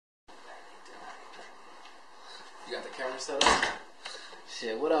You got the camera set up?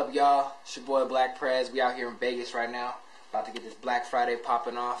 Shit, what up, y'all? It's your boy Black Prez. We out here in Vegas right now. About to get this Black Friday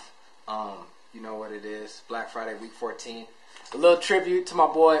popping off. You know what it is. Black Friday, week 14. A little tribute to my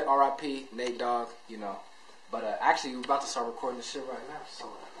boy, R.I.P. Nate Dogg, you know. But actually, we're about to start recording this shit right now. So,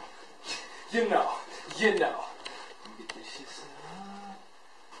 you know. Let me get this shit set up.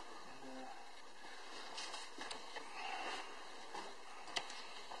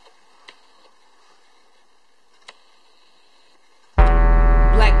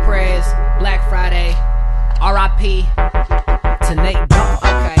 Black Prez, Black Friday, R.I.P. to Nate Dogg.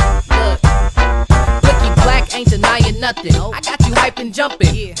 Okay, look, Blicky Black ain't denying nothing. I got you hyping,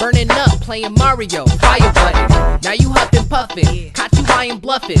 jumping, burning up, playing Mario, fire button. Now you huffing, puffing, caught you lying,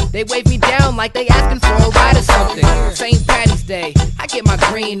 bluffing. They wave me down like they asking for a ride or something. St. Patty's Day, I get my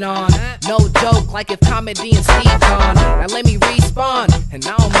green on. No joke, like if Comedy and Steve gone. Now let me respawn, and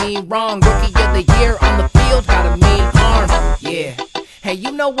I don't mean wrong. Rookie of the year on the field, got a mean arm, yeah. Hey,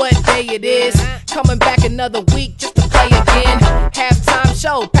 you know what day it is? Coming back another week just to play again. Halftime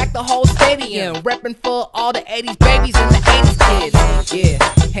show, pack the whole stadium. Reppin' for all the 80s babies and the 80s kids.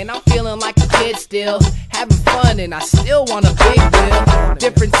 Yeah, and I'm feeling like a kid still. Having fun and I still want a big wheel.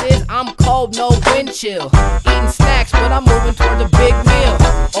 Difference is I'm cold, no wind chill. Eating snacks, but I'm moving towards a big meal.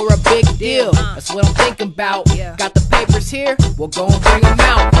 Or a big deal, that's what I'm thinking about. Got the papers here, we'll go and bring them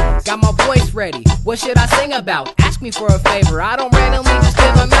out. Got my voice ready, what should I sing about? Ask me for a favor, I don't randomly just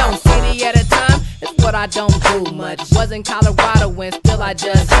give them out. City at a time, it's what I don't do much. Was in Colorado when still I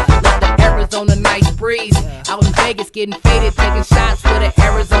just left the Arizona nice breeze. Out in Vegas getting faded, taking shots with an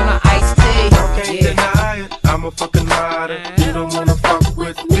Arizona iced tea. Can't deny it, I'm a fucking rider. You don't wanna fuck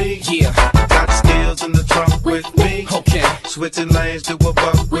with me. Yeah, Got skills in the trunk with me. okay, Switching lanes to a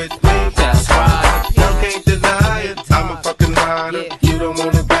buck with me. that's right. Y'all can't deny it, I'm a fucking rider. You don't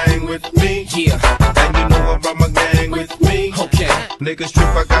wanna bang with me. Yeah, And you know I run my gang with me. okay. Niggas trip,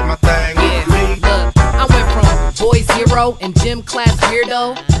 I got my thing with me. Look, I went from boy zero and gym class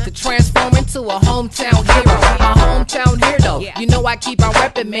weirdo to transform into a hometown hero. My hometown hero, you know I keep on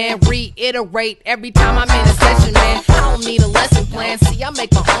reppin', man. Reiterate every time I'm in a session, man. I don't need a lesson plan. See, I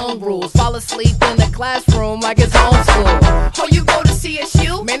make my own rules. Fall asleep in the classroom like it's home school. Oh, you go to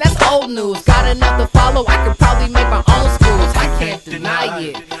CSU? Man, that's old news. Got enough to follow. I could probably make my own schools. I can't deny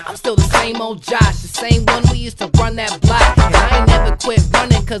it. I'm still the same old Josh, the same one we used to run that block. And I ain't never quit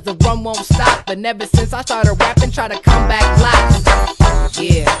running cause the run won't stop. But never since I started rapping, try to come back black.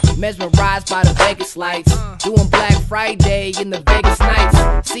 Yeah, mesmerized by the Vegas lights. Doing Black Friday in the Vegas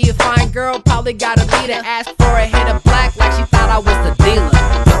nights. See a fine girl, probably got a meter. Ask for a hit of black like she thought I was the dealer.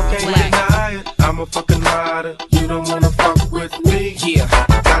 Can't deny it, I'm a fucking rider. You don't wanna fuck with me. Yeah,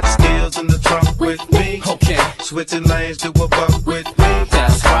 Got skills in the trunk with me. okay, Switching lanes to a buck with me.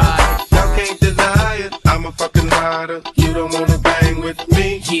 that's right. Y'all can't deny it, I'm a fucking rider. You don't wanna bang with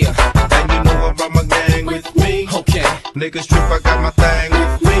me. Yeah, And you know I run my gang with me. okay, Niggas trip, I got my thing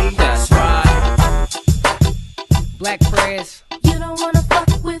with me. that's right. Black Prez, You don't wanna fuck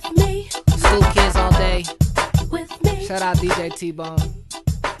with me, Stoop Kids all day. with me, Shout out DJ T-Bone.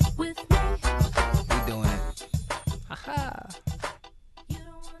 with me.